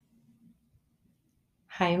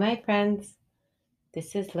Hi, my friends.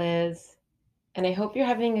 This is Liz, and I hope you're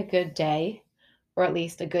having a good day, or at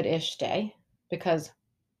least a good ish day, because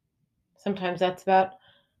sometimes that's about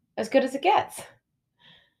as good as it gets.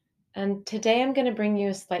 And today I'm going to bring you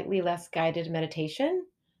a slightly less guided meditation.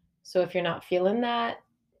 So if you're not feeling that,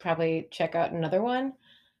 probably check out another one.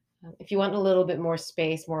 If you want a little bit more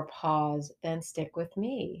space, more pause, then stick with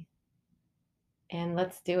me. And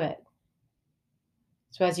let's do it.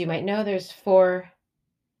 So, as you might know, there's 4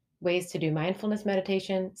 ways to do mindfulness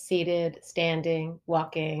meditation: seated, standing,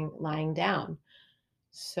 walking, lying down.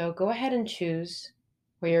 So go ahead and choose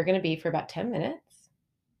where you're going to be for about 10 minutes.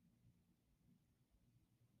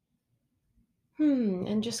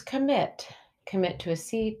 And just commit. Commit to a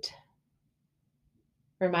seat.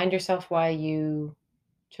 Remind yourself why you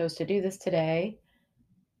chose to do this today.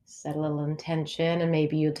 Set a little intention, and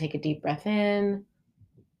maybe you'll take a deep breath in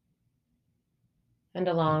and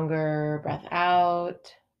a longer breath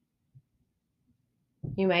out.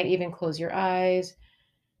 You might even close your eyes.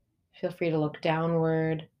 Feel free to look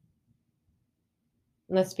downward.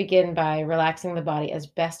 Let's begin by relaxing the body as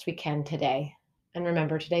best we can today. And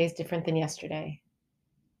remember, today is different than yesterday.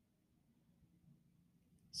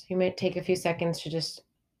 So you might take a few seconds to just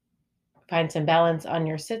find some balance on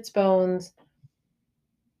your sits bones.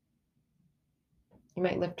 You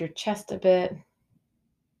might lift your chest a bit.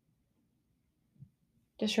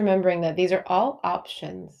 Just remembering that these are all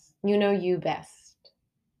options. You know you best.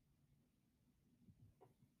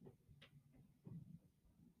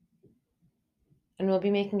 And we'll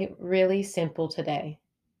be making it really simple today.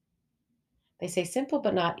 They say simple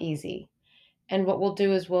but not easy. And what we'll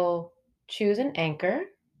do is we'll choose an anchor,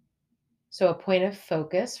 so a point of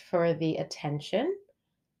focus for the attention.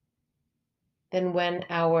 Then when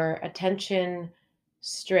our attention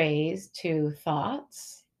strays to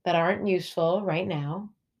thoughts that aren't useful right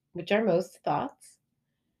now, which are most thoughts,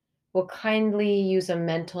 we'll kindly use a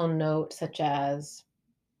mental note such as,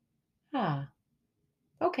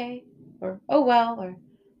 okay, or oh well,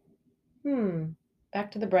 or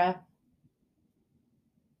back to the breath,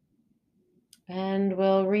 and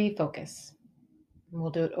we'll refocus. And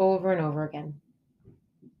we'll do it over and over again.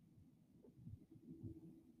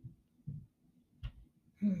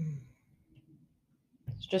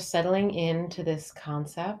 So just settling into this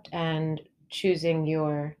concept and choosing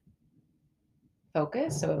your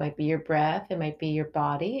focus. So it might be your breath, it might be your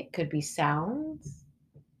body, it could be sounds,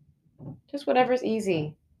 just whatever's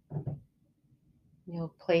easy.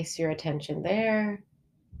 You'll place your attention there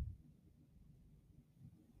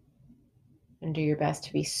and do your best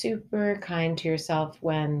to be super kind to yourself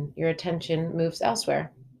when your attention moves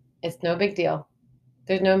elsewhere. It's no big deal.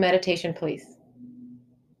 There's no meditation police.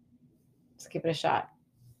 Let's give it a shot.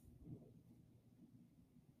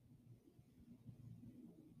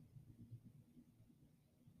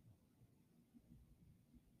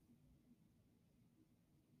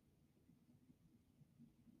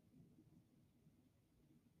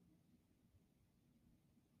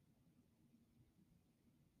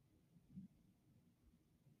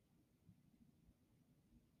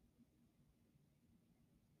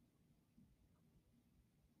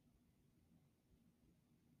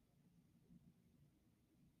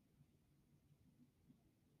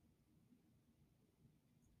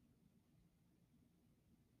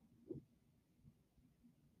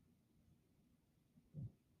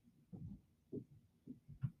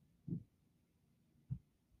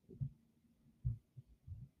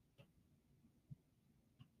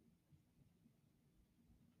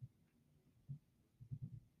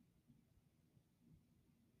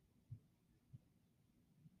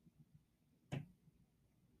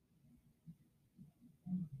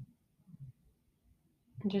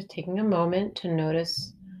 And just taking a moment to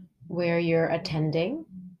notice where you're attending.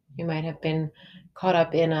 You might have been caught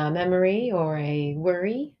up in a memory or a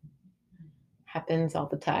worry. Happens all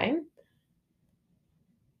the time.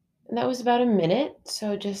 And that was about a minute.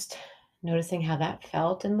 So just noticing how that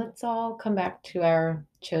felt. And let's all come back to our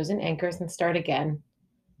chosen anchors and start again.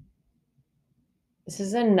 This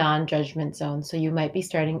is a non judgment zone. So you might be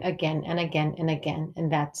starting again and again and again.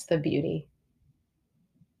 And that's the beauty.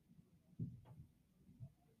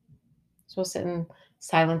 So we'll sit in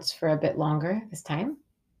silence for a bit longer this time.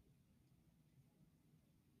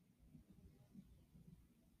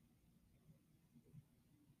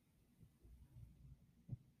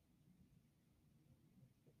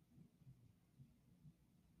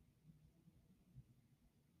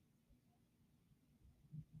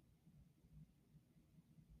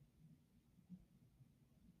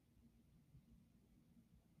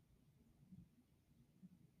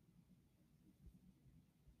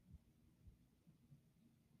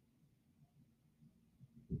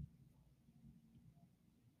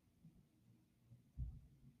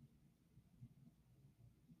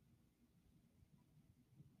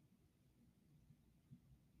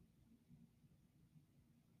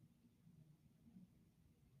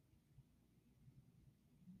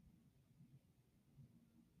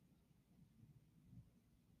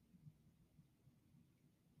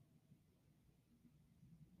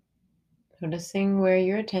 Noticing where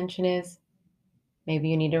your attention is. Maybe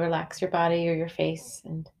you need to relax your body or your face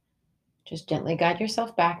and just gently guide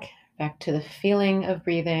yourself back to the feeling of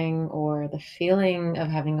breathing or the feeling of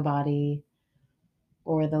having a body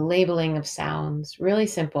or the labeling of sounds. Really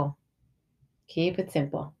simple. Keep it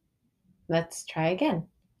simple. Let's try again.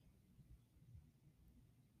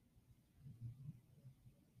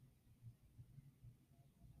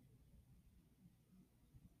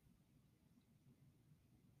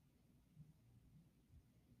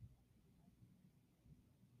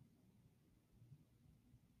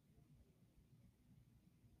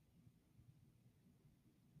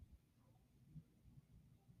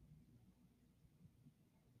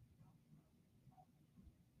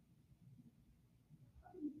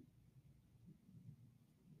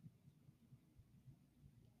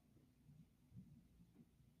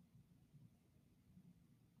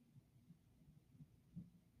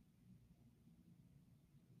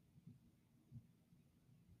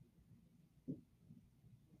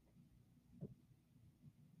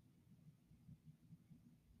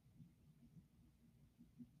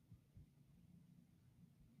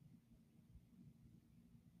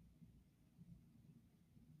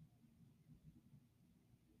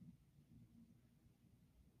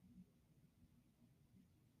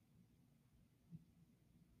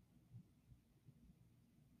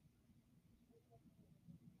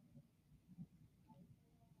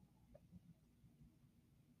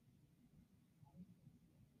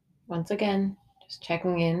 Once again, just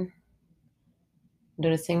checking in,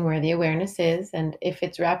 noticing where the awareness is. And if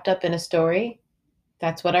it's wrapped up in a story,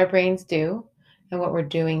 that's what our brains do. And what we're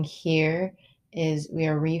doing here is we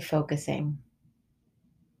are refocusing.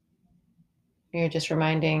 We are just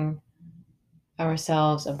reminding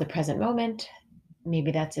ourselves of the present moment.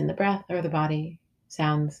 Maybe that's in the breath or the body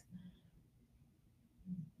sounds.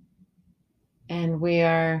 And we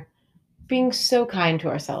are being so kind to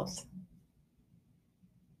ourselves.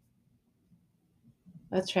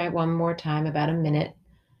 Let's try it one more time, about a minute.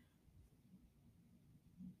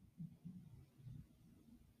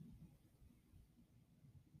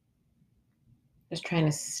 Just trying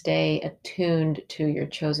to stay attuned to your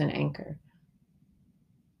chosen anchor.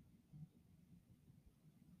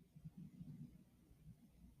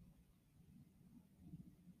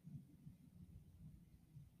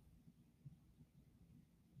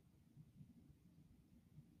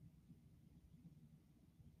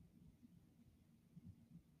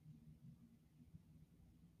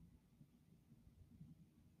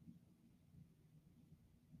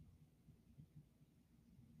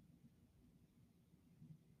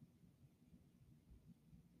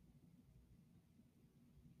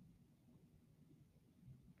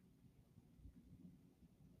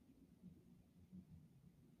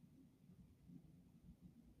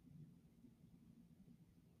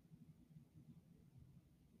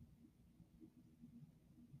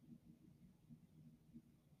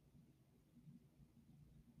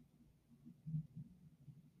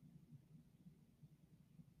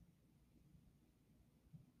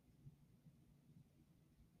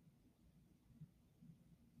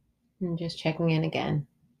 And just checking in again.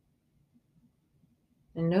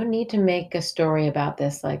 And no need to make a story about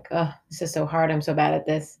this, like, oh, this is so hard. I'm so bad at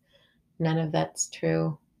this. None of that's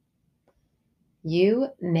true. You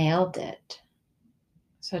nailed it.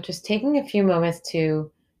 So just taking a few moments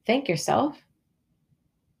to thank yourself.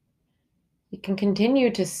 You can continue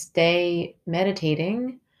to stay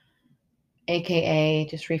meditating, AKA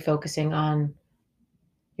just refocusing on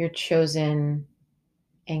your chosen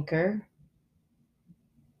anchor.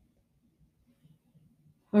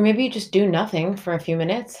 Or maybe you just do nothing for a few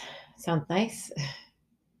minutes. Sounds nice.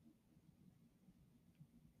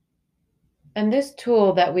 And this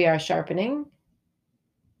tool that we are sharpening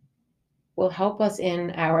will help us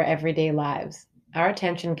in our everyday lives. Our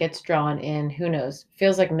attention gets drawn in, who knows,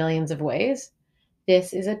 feels like millions of ways.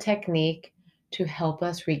 This is a technique to help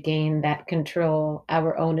us regain that control,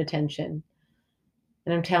 our own attention.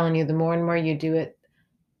 And I'm telling you, the more and more you do it,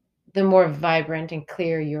 the more vibrant and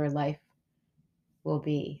clear your life will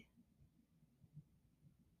be.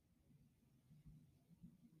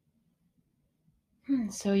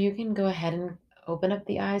 So you can go ahead and open up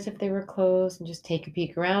the eyes if they were closed and just take a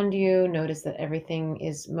peek around you. Notice that everything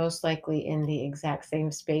is most likely in the exact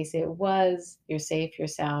same space it was. You're safe, you're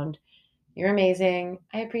sound, you're amazing.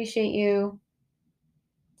 I appreciate you.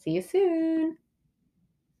 See you soon.